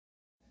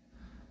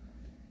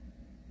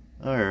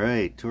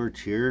Alright,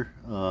 Torch here.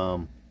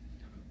 Now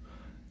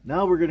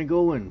we're going to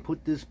go and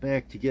put this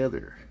back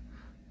together.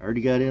 I already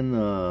got in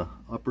the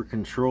upper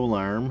control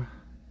arm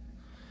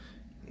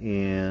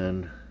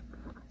and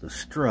the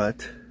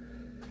strut,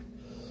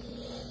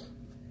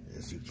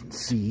 as you can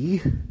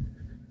see.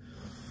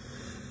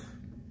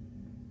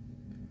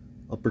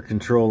 Upper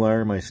control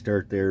arm, I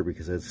start there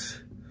because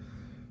that's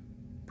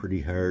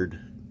pretty hard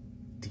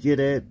to get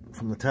at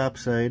from the top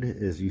side,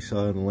 as you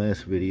saw in the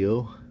last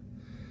video.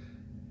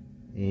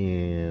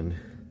 And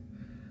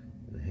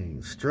hang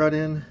the strut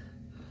in.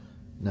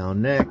 Now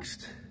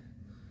next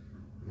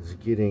is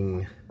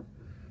getting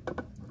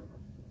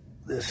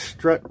this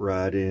strut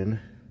rod in,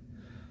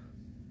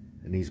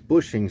 and these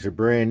bushings are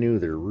brand new.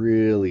 They're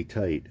really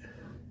tight,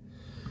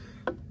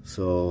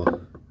 so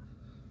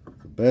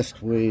the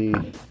best way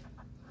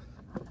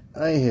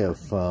I have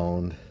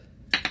found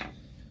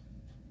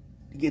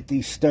to get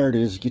these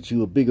started is get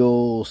you a big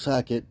old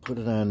socket, put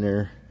it on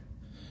there,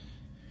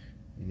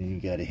 and then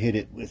you got to hit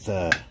it with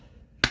a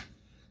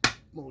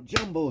little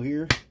jumbo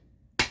here.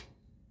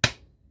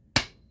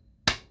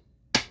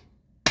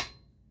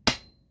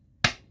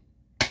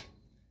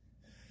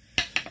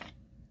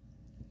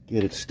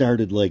 Get it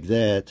started like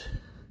that.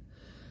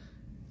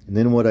 And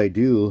then what I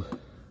do,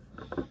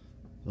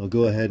 I'll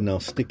go ahead and I'll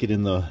stick it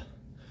in the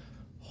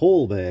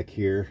hole back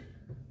here.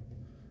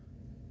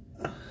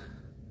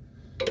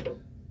 And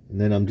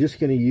then I'm just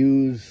going to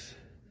use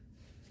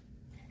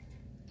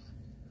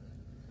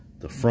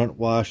the front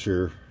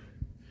washer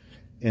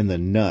and the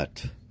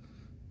nut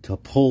to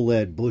pull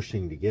that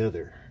bushing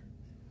together,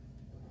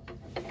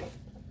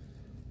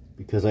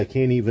 because I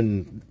can't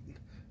even,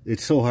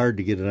 it's so hard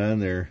to get it on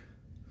there.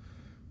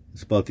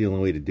 It's about the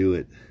only way to do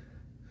it.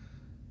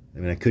 I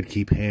mean, I could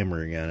keep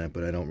hammering on it,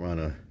 but I don't want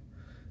to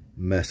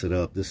mess it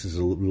up. This is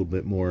a little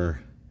bit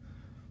more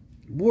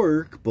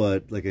work,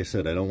 but like I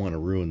said, I don't want to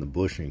ruin the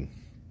bushing.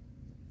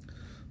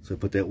 So I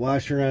put that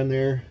washer on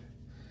there,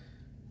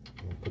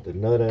 put the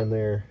nut on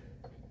there,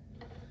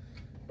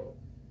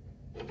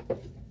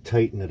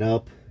 tighten it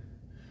up,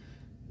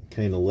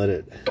 kind of let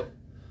it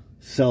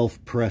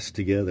self-press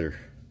together.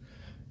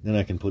 Then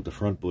I can put the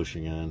front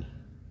bushing on.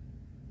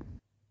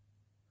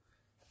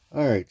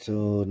 Alright,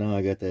 so now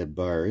I got that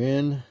bar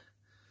in.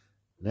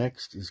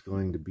 Next is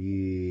going to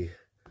be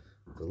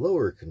the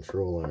lower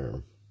control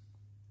arm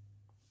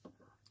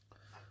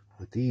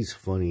with these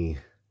funky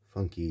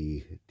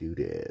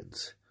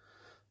doodads.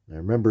 And I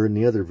remember in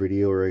the other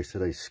video where I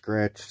said I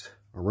scratched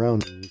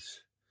around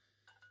these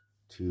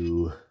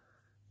to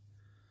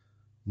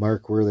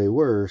mark where they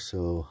were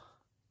so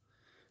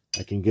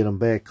I can get them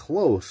back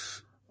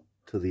close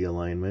to the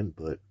alignment,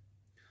 but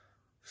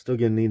still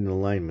gonna need an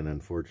alignment,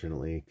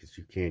 unfortunately, because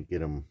you can't get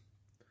them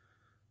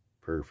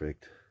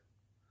perfect.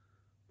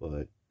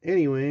 But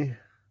anyway,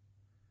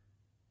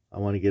 I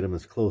want to get them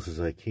as close as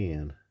I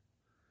can.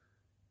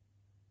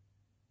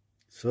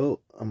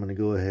 So I'm gonna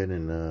go ahead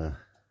and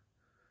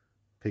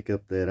pick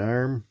up that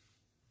arm,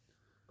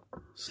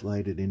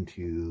 slide it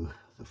into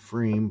the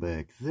frame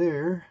back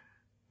there,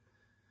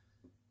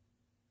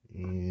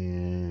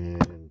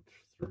 and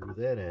through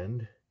that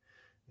end.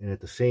 And at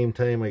the same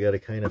time, I got to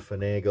kind of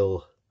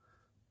finagle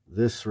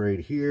this right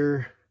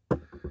here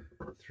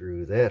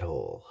through that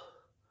hole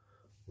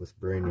with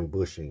brand new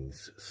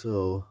bushings.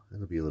 So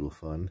that'll be a little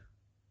fun.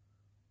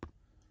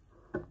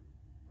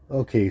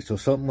 Okay, so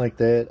something like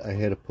that, I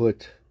had to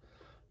put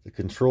the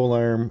control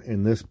arm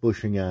and this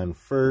bushing on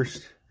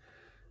first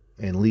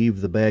and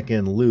leave the back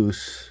end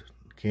loose.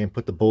 Can't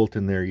put the bolt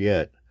in there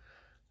yet.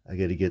 I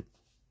got to get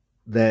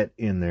that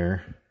in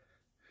there.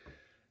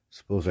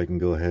 Suppose I can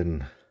go ahead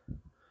and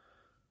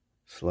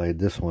slide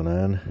this one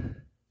on.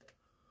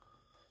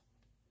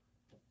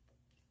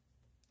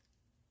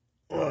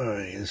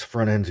 This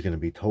front end's going to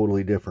be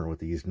totally different with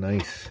these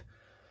nice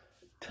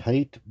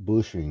tight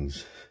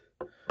bushings.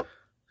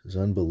 This is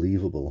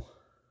unbelievable.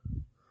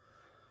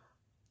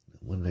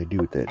 What did I do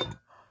with that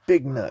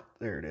big nut?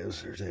 There it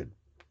is. There's that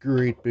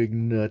great big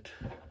nut.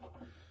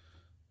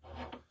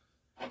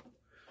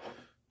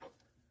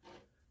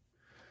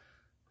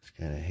 Just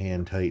kind of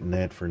hand tighten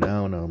that for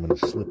now. Now I'm going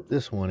to slip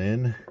this one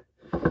in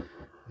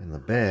the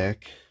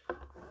back.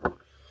 Got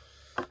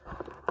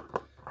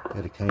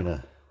to kind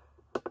of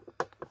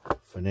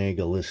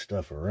finagle this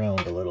stuff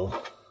around a little.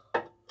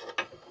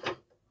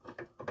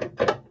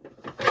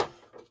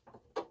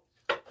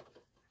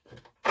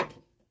 That's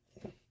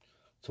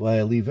why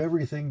I leave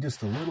everything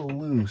just a little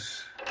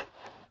loose,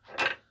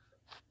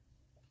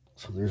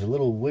 so there's a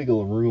little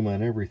wiggle room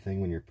on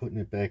everything when you're putting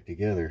it back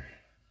together.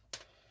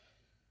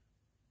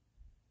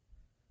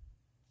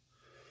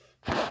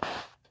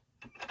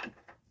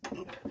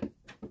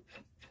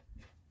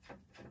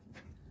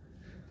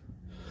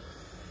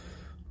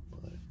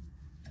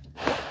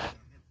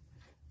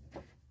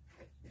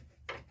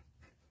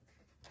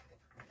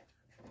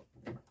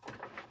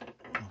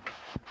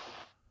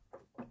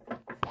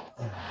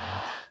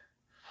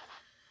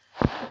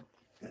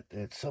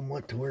 That's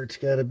somewhat to where it's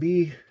got to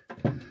be.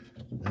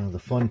 Now the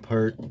fun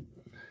part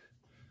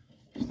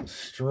is the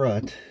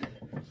strut.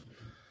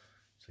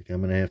 So like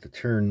I'm going to have to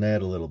turn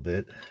that a little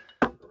bit.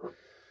 That's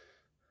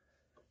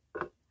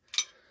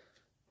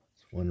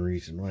one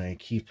reason why I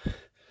keep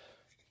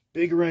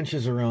big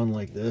wrenches around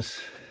like this.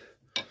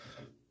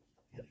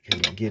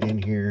 Kind of get in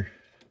here,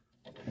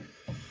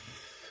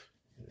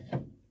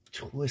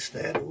 twist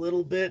that a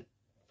little bit.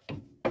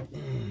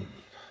 And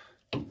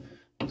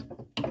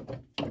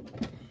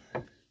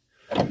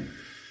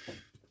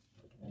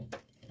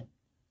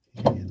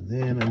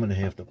then I'm going to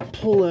have to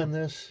pull on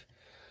this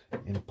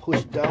and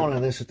push down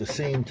on this at the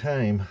same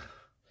time.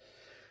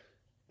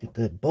 Get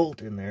that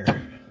bolt in there.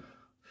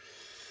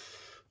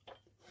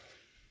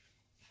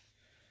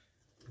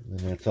 And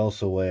that's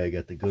also why I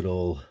got the good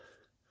old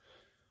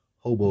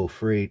Hobo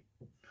Freight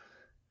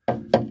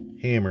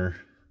hammer.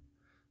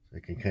 So I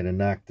can kind of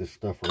knock this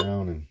stuff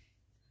around and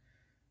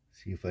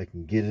see if I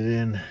can get it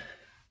in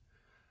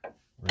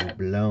where it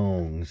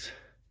belongs.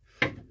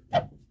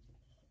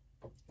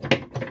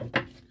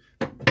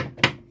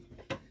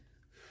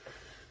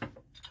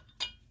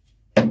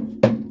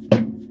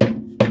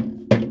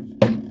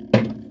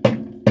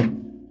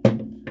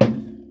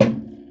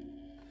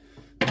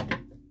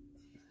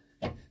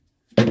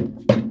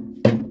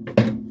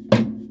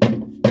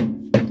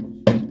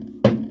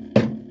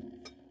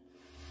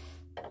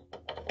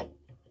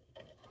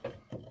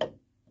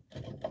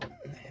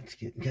 It's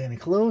getting kind of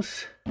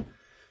close.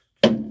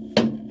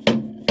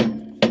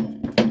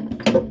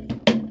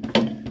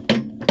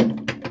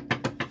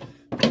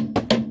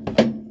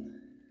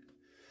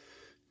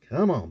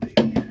 Come on,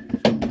 baby.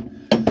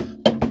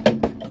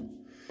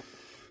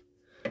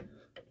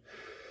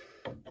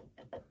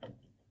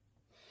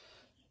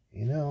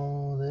 You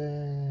know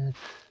that...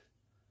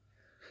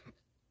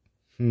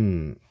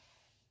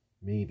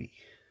 maybe.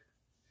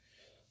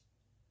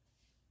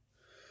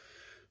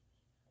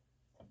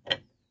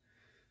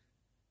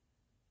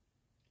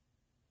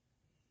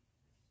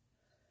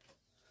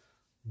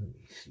 Let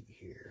me see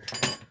here.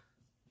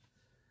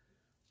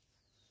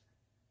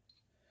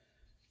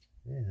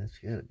 Yeah, that's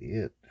gotta be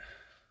it.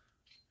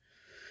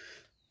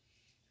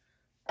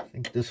 I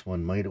think this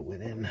one might have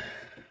went in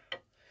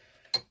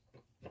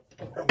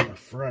from the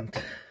front.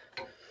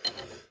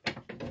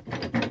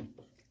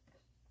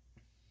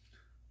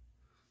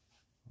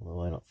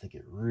 Although I don't think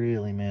it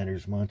really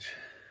matters much.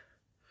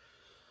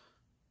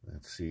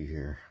 Let's see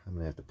here. I'm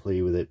gonna have to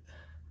play with it.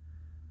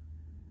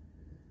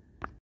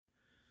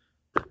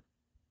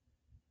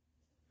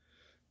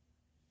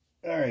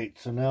 Alright,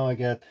 so now I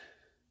got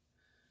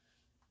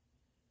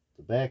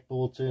the back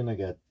bolts in, I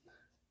got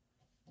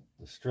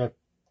the strut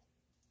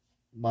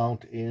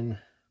mount in,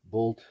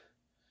 bolt.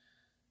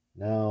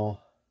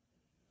 Now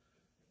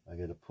I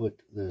got to put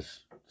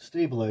this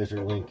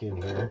stabilizer link in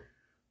here.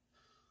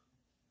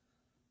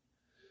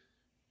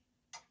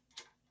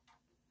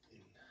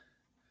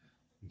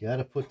 You got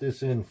to put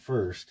this in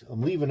first.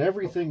 I'm leaving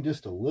everything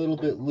just a little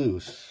bit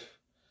loose.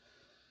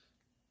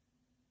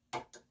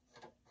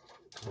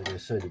 Like I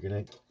said,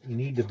 you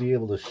need to be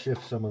able to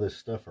shift some of this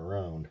stuff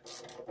around.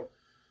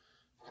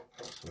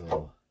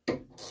 So,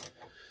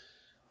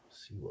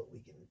 see what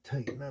we can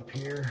tighten up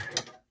here.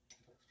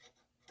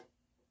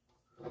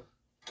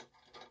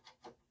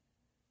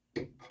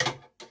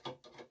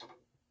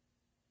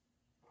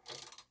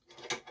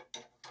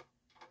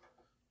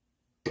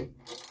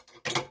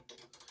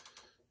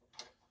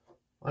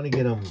 Want to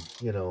get them,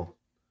 you know,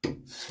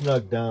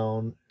 snug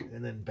down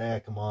and then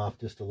back them off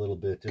just a little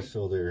bit, just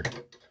so they're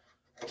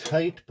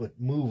tight but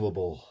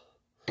movable.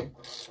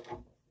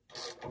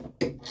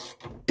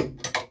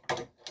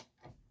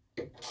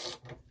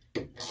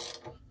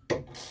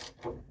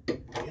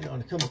 When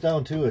it comes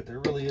down to it, there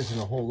really isn't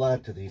a whole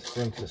lot to these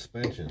front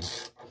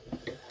suspensions.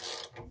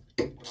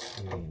 I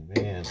mean,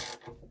 man,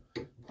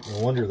 no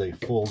wonder they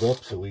fold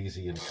up so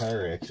easy in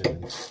car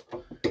accidents.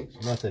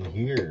 There's nothing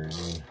here. I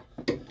mean,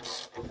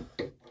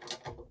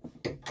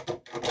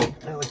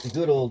 not like the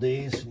good old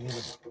days. You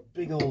have a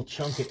big old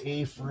chunk of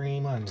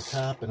A-frame on the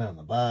top and on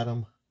the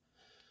bottom.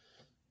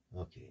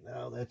 Okay,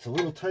 now that's a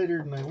little tighter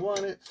than I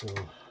want it, so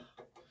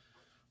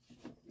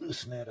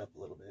loosen that up a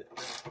little bit.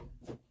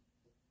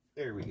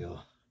 There we go.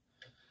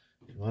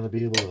 You want to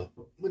be able to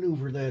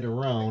maneuver that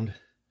around,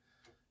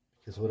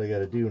 because what I got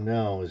to do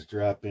now is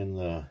drop in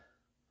the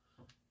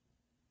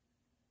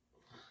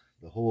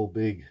whole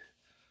big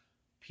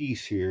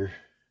piece here.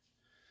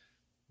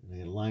 And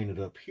then line it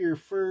up here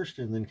first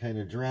and then kind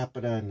of drop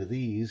it onto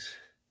these.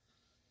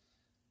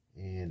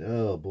 And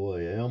oh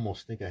boy, I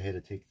almost think I had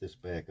to take this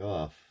back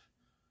off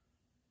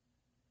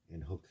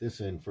and hook this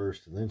in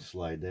first and then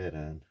slide that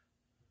on.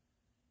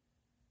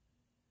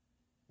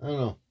 I don't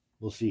know.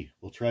 We'll see.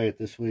 We'll try it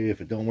this way.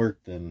 If it don't work,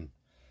 then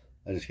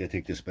I just gotta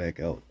take this back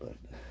out. But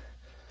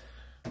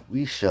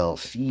we shall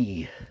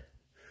see.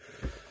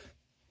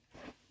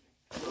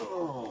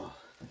 Oh.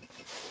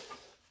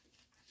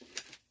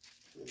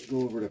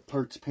 Go over to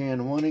parts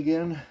pan 1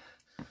 again.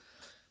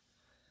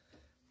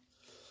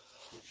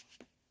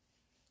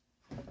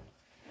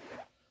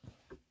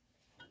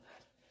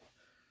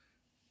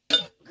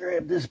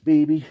 Grab this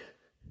baby.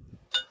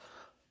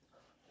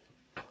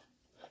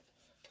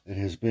 It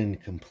has been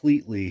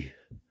completely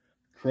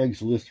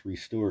Craigslist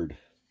restored.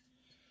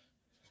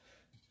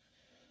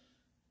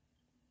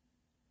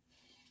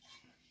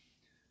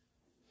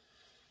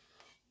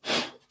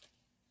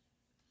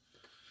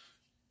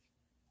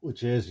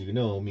 Which, as you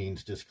know,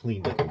 means just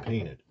cleaned up and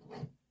painted.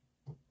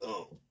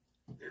 Oh,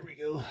 there we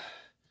go.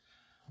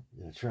 I'm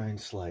going to try and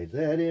slide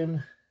that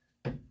in.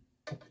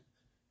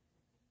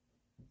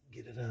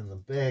 Get it on the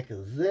back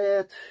of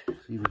that.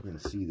 See if we can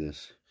see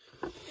this.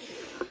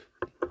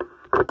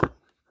 Get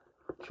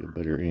a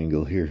better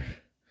angle here.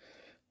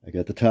 I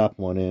got the top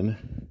one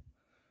in.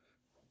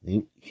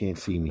 You can't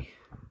see me.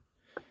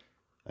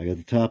 I got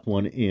the top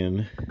one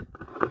in.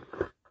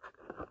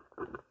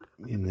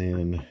 And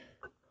then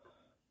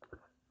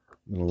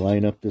I'm going to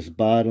line up this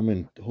bottom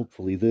and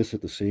hopefully this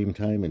at the same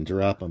time and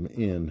drop them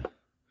in.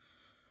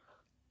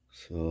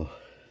 So,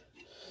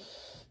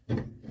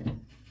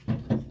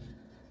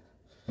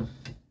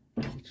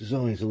 which is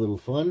always a little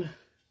fun.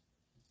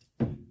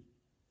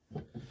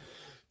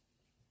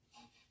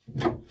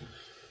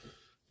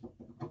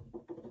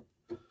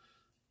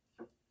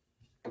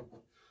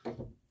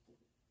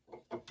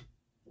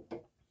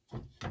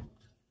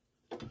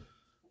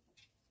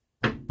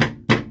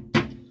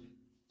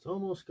 It's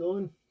almost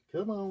going.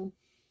 Come on.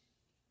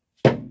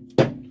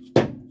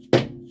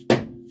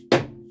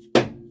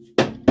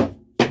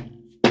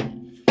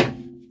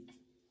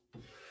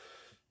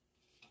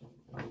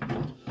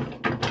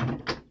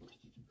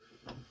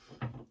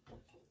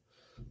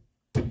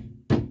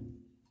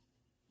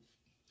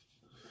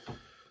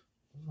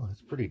 Oh,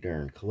 that's pretty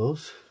darn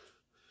close.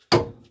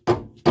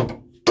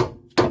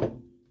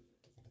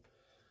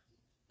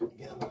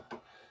 Yeah.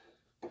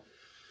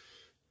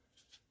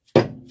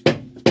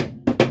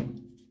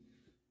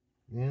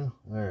 Yeah,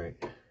 all right.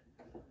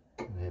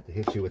 I'm gonna have to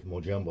hit you with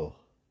Mojumbo.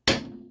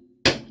 There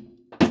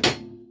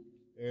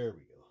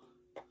we go.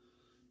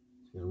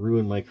 It's gonna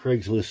ruin my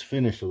Craigslist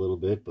finish a little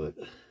bit, but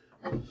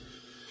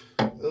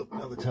oh,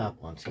 now the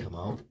top one's come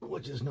out,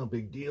 which is no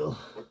big deal.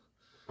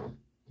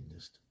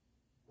 Just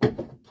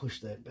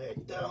push that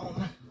back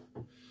down.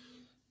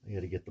 I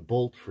gotta get the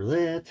bolt for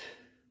that.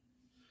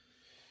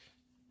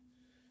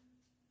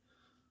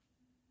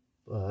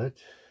 But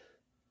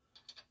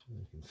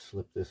I can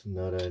slip this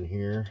nut on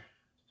here.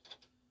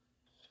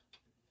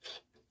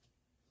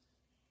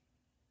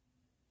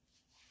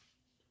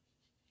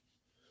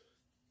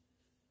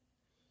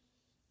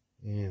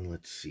 And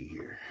let's see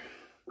here.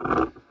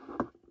 Get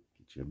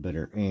you a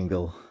better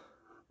angle.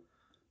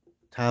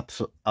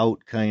 Top's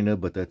out kind of,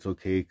 but that's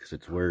okay because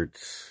it's where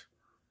it's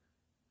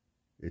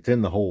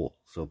in the hole,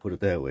 so put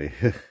it that way.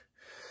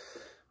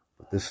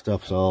 But this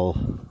stuff's all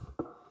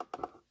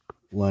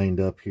lined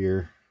up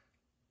here.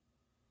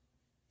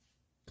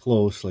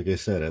 Close, like I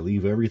said, I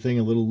leave everything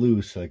a little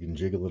loose so I can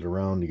jiggle it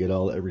around to get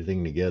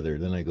everything together.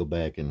 Then I go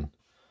back and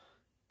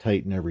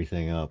tighten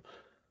everything up.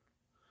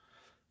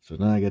 So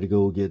now I got to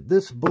go get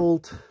this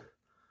bolt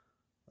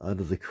out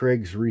of the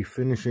Craig's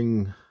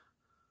refinishing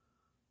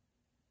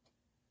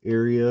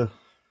area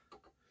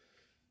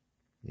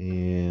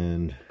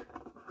and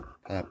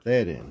pop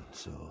that in.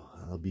 So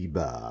I'll be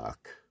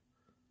back.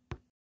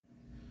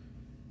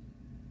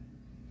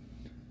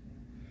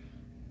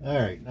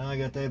 Alright, now I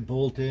got that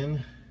bolt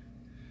in.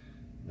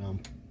 Now I'm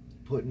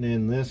putting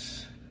in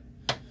this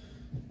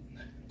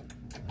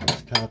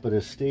top of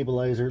the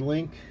stabilizer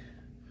link.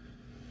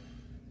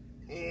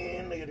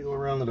 And I got to go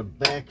around to the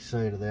back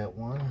side of that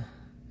one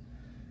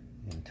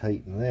and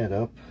tighten that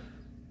up.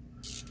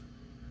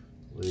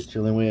 Which the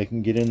only way I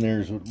can get in there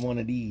is with one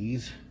of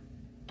these.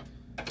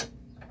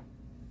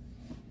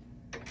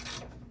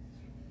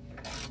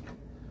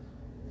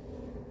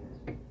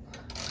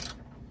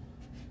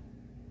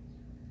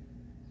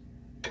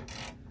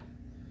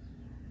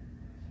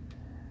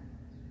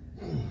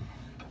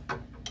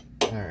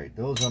 Alright,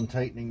 those I'm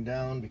tightening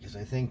down because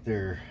I think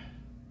they're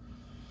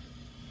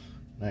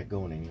not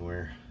going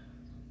anywhere.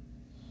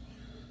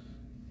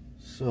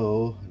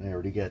 So, and I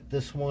already got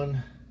this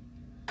one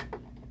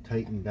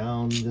tightened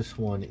down. This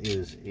one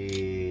is a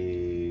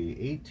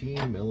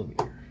 18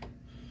 millimeter.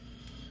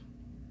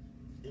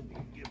 Let me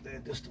get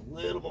that just a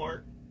little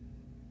more.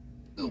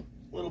 Ooh,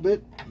 a little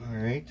bit.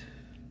 Alright.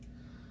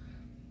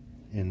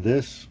 And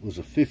this was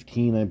a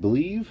 15, I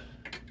believe.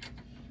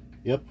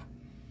 Yep.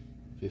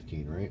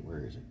 15, right?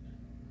 Where is it?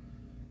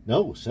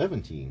 No,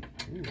 17.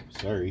 Ooh,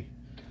 sorry.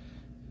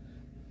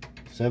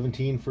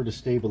 17 for the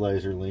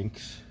stabilizer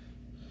links.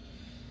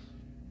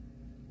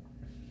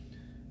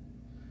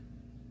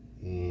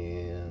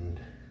 And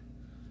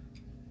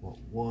what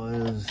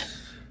was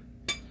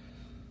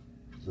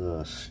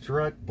the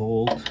strut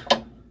bolt?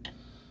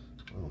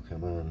 Oh,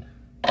 come on.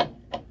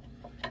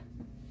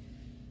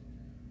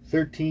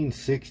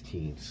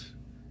 13/16.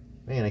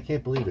 Man, I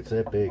can't believe it's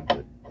that big,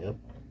 but yep.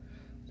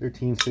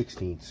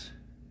 13/16.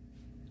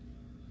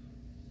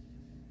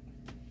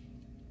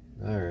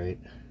 Alright.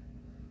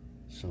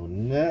 So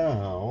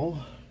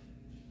now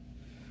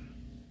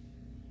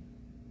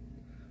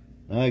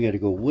I got to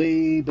go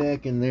way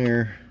back in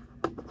there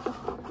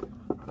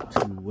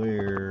to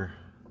where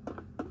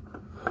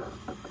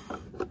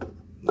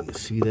you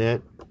see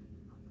that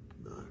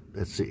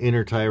That's the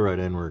inner tie rod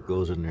end where it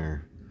goes in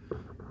there.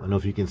 I don't know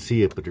if you can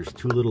see it, but there's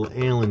two little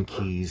Allen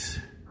keys.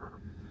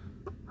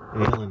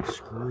 Allen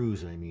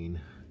screws, I mean.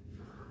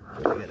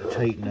 I gotta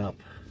tighten up.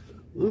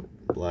 Oop,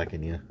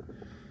 blocking you.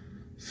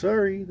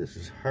 Sorry, this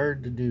is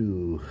hard to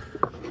do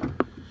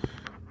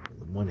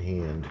with one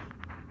hand.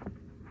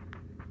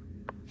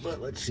 But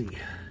let's see.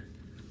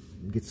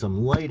 Get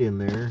some light in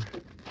there.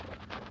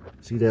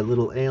 See that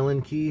little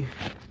Allen key?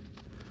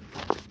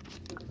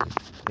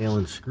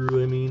 Allen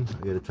screw, I mean.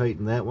 I gotta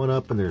tighten that one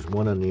up, and there's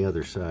one on the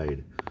other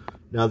side.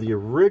 Now, the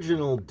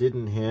original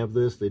didn't have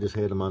this. They just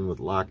had them on with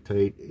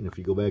Loctite. And if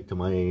you go back to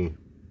my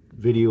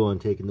video on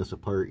taking this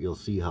apart, you'll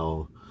see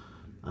how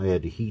I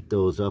had to heat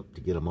those up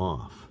to get them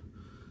off.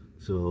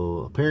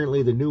 So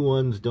apparently the new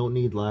ones don't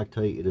need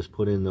Loctite. You just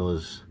put in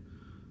those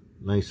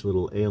nice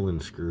little Allen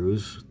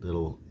screws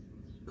that'll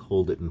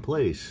hold it in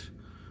place.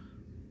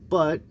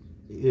 But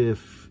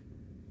if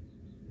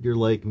you're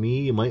like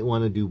me, you might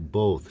want to do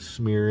both.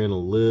 Smear in a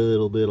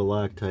little bit of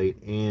Loctite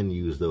and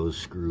use those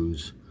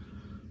screws.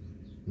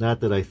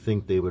 Not that I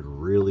think they would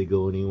really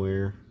go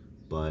anywhere,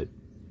 but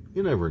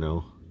you never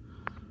know.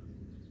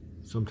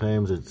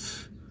 Sometimes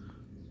it's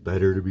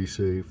better to be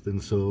safe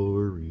than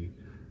sorry.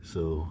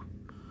 So,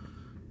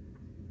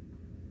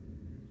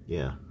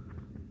 yeah.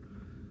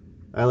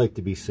 I like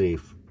to be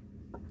safe.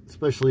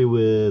 Especially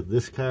with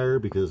this car,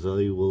 because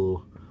I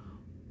will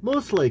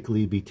most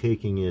likely be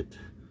taking it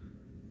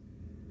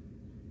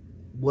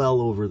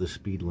well over the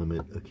speed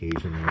limit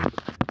occasionally.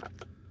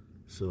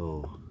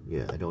 So,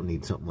 yeah, I don't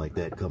need something like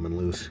that coming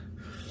loose.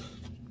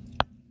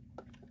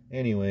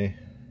 Anyway,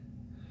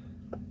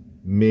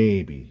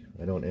 maybe.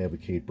 I don't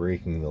advocate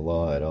breaking the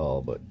law at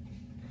all, but,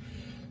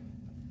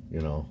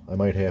 you know, I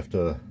might have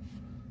to,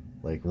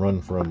 like,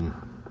 run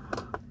from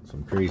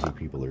some crazy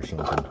people or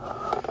something.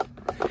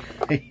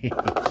 You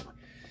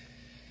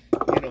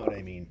know what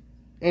I mean.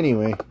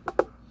 Anyway,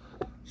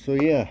 so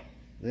yeah,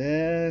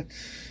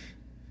 that's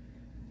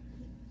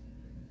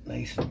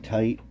nice and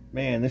tight.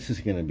 Man, this is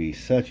going to be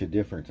such a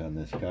difference on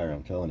this car.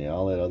 I'm telling you,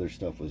 all that other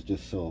stuff was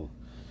just so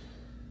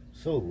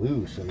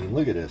loose. I mean,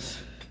 look at this.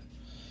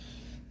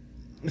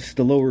 This is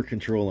the lower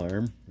control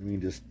arm. I mean,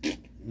 just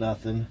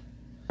nothing.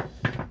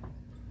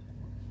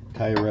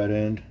 Tie rod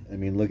end. I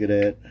mean, look at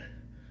that.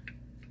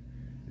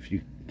 If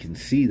you can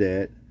see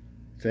that,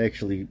 it's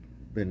actually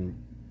been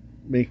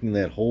making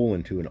that hole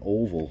into an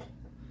oval.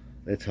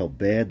 That's how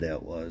bad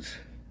that was.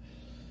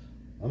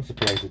 I'm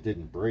surprised it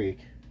didn't break.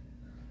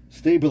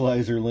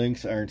 Stabilizer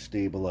links aren't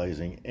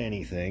stabilizing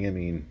anything. I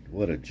mean,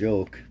 what a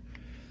joke.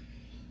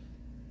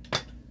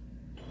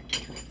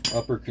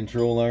 Upper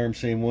control arm,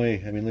 same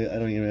way. I mean, I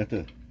don't even have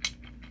to...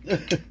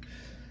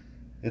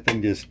 That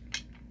thing just...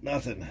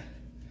 nothing.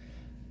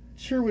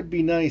 Sure would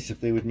be nice if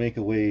they would make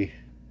a way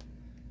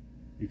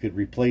you could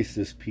replace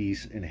this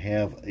piece and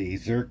have a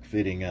Zerk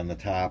fitting on the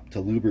top to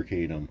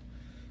lubricate them,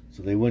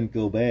 so they wouldn't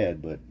go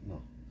bad, but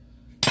no.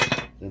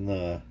 Then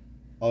the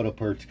auto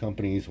parts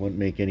companies wouldn't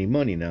make any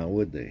money now,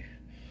 would they?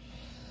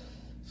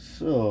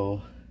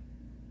 So,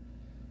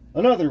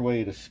 another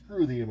way to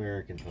screw the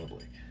American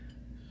public.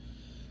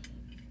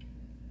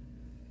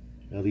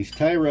 Now these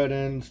tie rod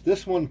ends,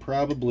 this one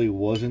probably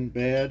wasn't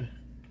bad,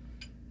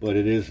 but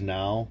it is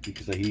now,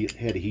 because I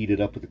had to heat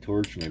it up with a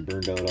torch and I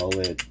burned out all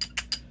that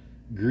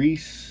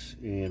grease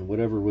and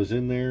whatever was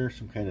in there,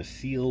 some kind of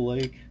seal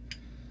like.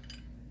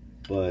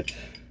 But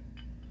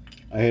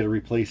I had to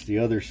replace the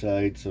other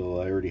side, so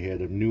I already had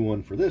a new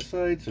one for this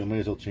side, so I might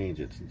as well change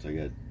it since I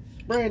got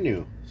brand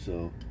new.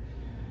 So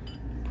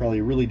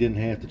probably really didn't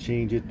have to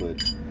change it,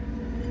 but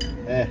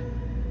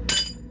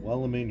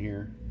while I'm in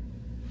here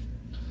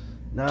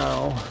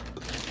now,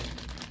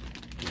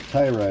 the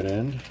tie rod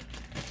end.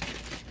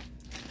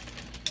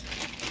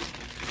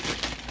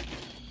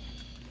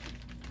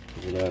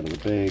 Get it out of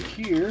the bag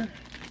here.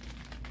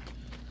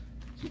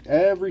 See,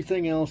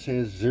 everything else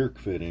has Zerk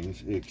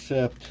fittings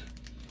except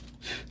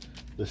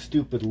the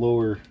stupid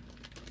lower.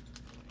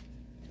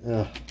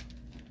 I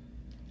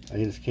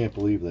just can't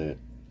believe that.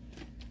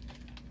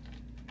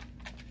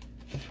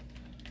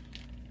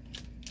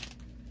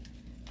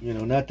 You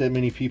know, not that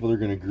many people are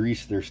going to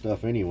grease their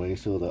stuff anyway,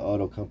 so the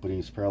auto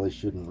companies probably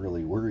shouldn't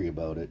really worry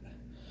about it.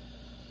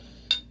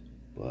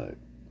 But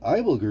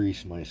I will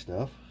grease my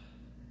stuff.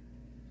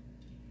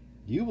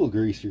 You will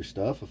grease your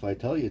stuff if I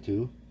tell you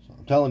to. So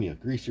I'm telling you,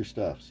 grease your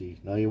stuff. See,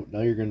 now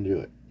you're going to do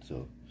it.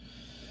 So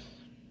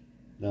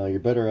now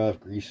you're better off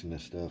greasing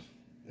this stuff.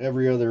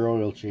 Every other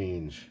oil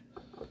change,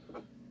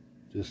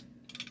 just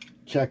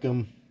check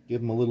them,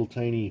 give them a little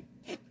tiny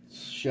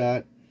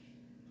shot,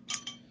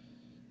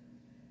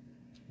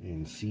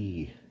 and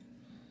see.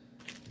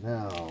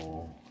 Now,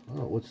 oh,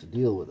 what's the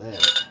deal with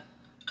that?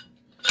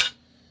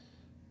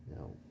 You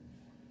know,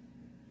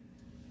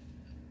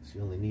 so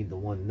you only need the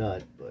one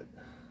nut, but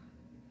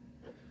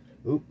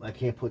oop, I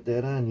can't put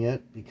that on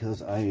yet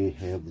because I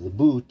have the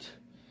boot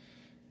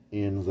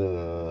in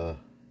the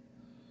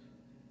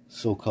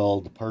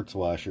so-called parts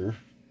washer.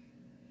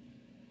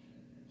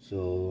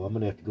 So I'm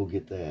gonna have to go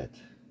get that.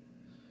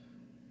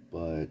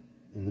 But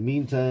in the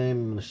meantime,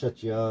 I'm gonna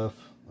shut you off.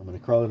 I'm going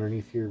to crawl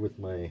underneath here with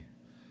my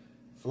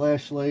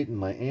flashlight and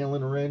my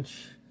Allen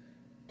wrench,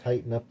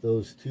 tighten up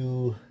those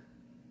 2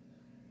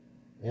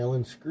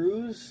 Allen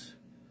screws.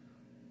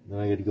 Then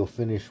I got to go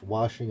finish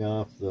washing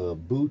off the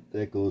boot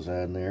that goes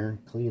on there,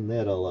 clean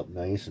that all up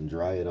nice and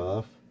dry it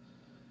off.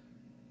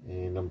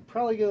 And I'm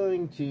probably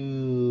going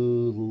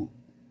to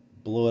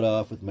blow it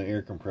off with my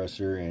air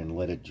compressor and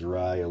let it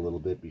dry a little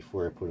bit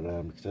before I put it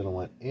on, because I don't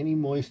want any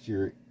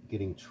moisture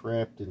getting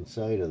trapped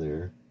inside of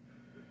there.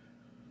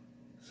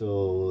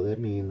 So that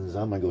means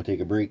I'm going to go take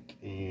a break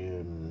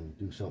and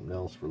do something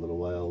else for a little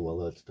while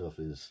that stuff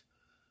is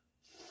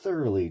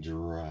thoroughly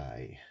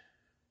dry.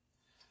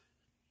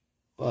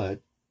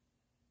 But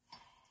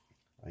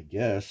I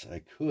guess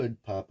I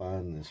could pop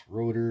on this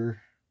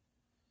rotor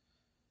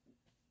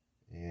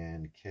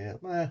and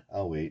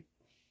I'll wait.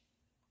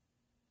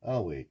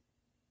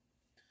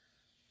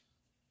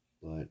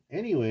 But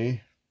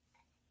anyway,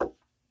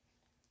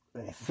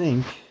 I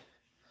think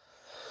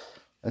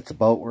that's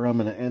about where I'm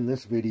going to end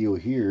this video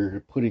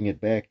here, putting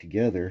it back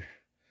together.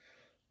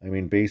 I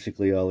mean,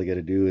 basically all I got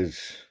to do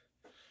is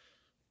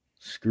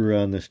screw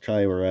on this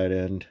tie rod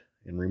end.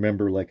 And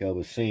remember, like I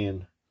was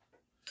saying,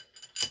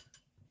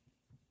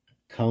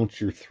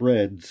 count your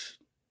threads.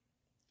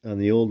 On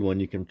the old one,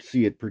 you can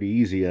see it pretty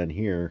easy on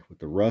here with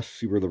the rust.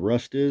 See where the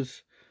rust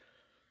is?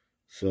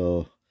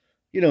 So,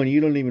 you know,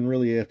 you don't even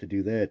really have to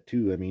do that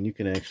too. I mean, you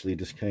can actually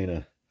just kind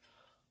of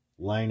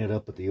line it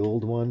up with the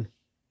old one.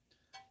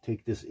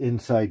 Take this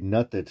inside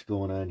nut that's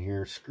going on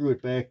here, screw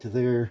it back to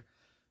there,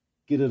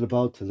 get it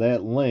about to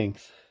that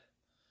length,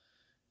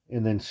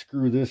 and then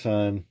screw this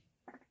on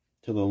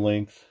to the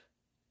length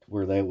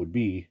where that would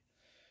be,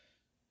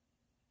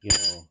 you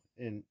know,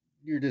 and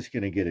you're just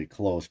going to get it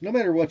close. No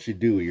matter what you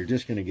do, you're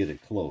just going to get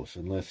it close,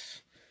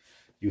 unless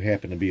you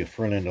happen to be a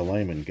front-end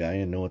alignment guy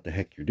and know what the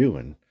heck you're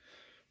doing.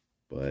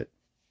 But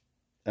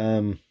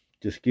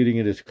just getting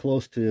it as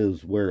close to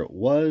where it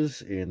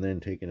was, and then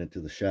taking it to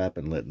the shop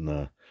and letting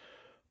the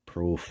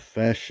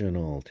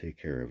professional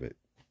take care of it.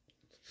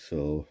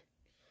 So,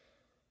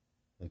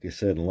 like I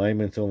said,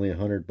 alignment's only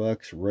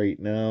 $100 right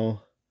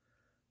now.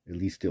 At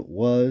least it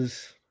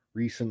was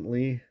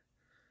recently.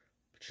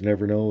 But you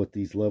never know with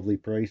these lovely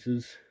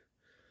prices.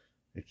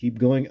 They keep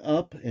going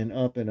up and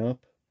up and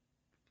up.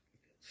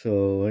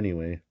 So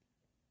anyway,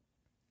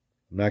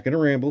 I'm not going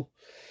to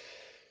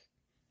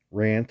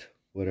rant,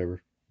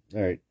 whatever.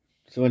 Alright,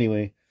 so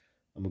anyway,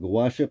 I'm going to go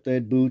wash up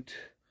that boot,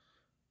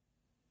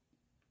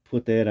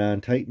 put that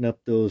on, tighten up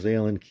those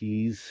Allen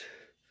keys,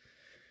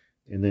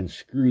 and then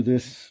screw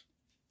this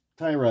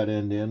tie rod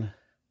end in,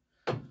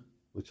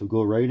 which will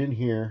go right in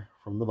here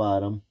from the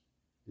bottom.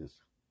 Just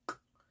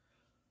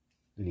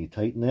then you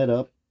tighten that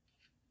up,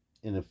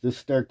 and if this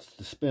starts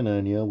to spin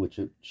on you, which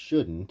it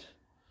shouldn't,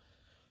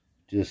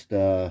 just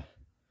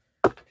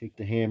take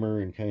the hammer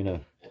and kind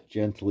of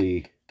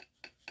gently,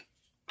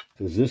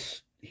 because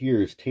this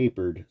here is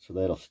tapered, so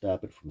that'll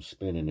stop it from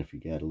spinning if you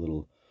got a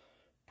little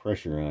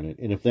pressure on it.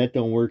 And if that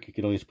don't work, you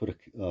can always put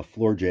a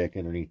floor jack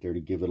underneath there to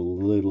give it a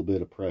little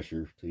bit of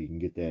pressure so you can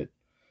get that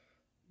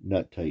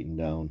nut tightened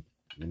down.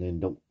 And then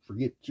don't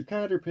forget your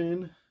cotter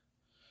pin.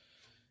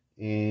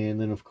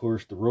 And then of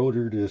course the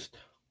rotor just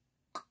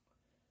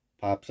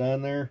pops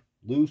on there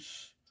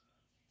loose.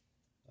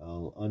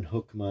 I'll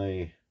unhook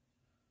my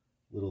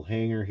little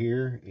hanger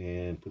here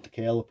and put the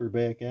caliper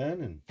back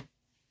on, and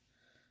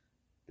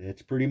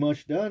that's pretty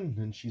much done.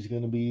 And she's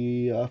going to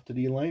be off to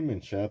the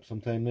alignment shop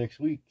sometime next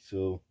week.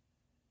 So,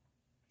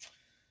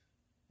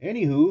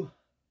 anywho,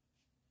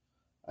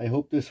 I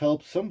hope this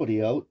helps somebody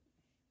out.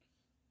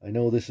 I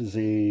know this is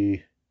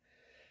a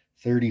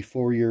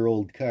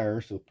 34-year-old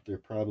car, so there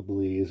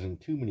probably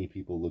isn't too many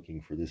people looking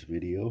for this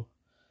video.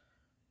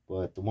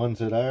 But the ones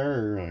that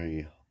are,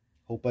 I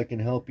hope I can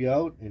help you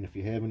out. And if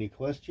you have any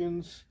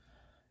questions,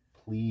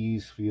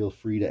 please feel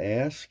free to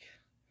ask.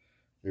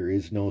 There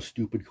is no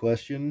stupid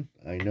question.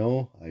 I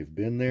know, I've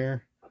been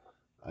there.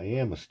 I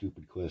am a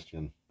stupid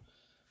question.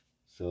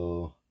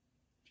 So,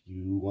 if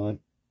you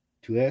want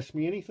to ask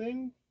me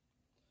anything,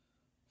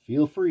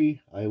 feel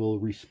free. I will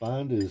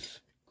respond as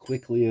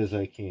quickly as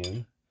I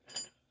can.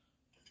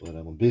 But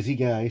I'm a busy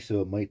guy, so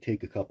it might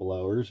take a couple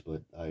hours,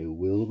 but I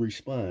will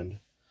respond.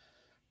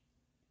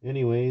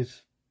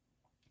 Anyways,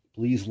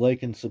 please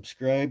like and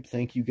subscribe.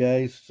 Thank you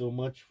guys so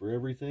much for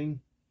everything.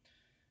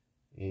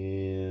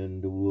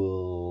 And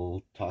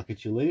we'll talk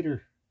at you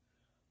later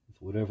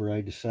with whatever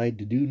I decide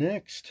to do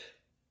next.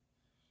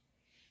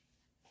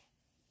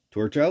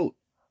 Torch out.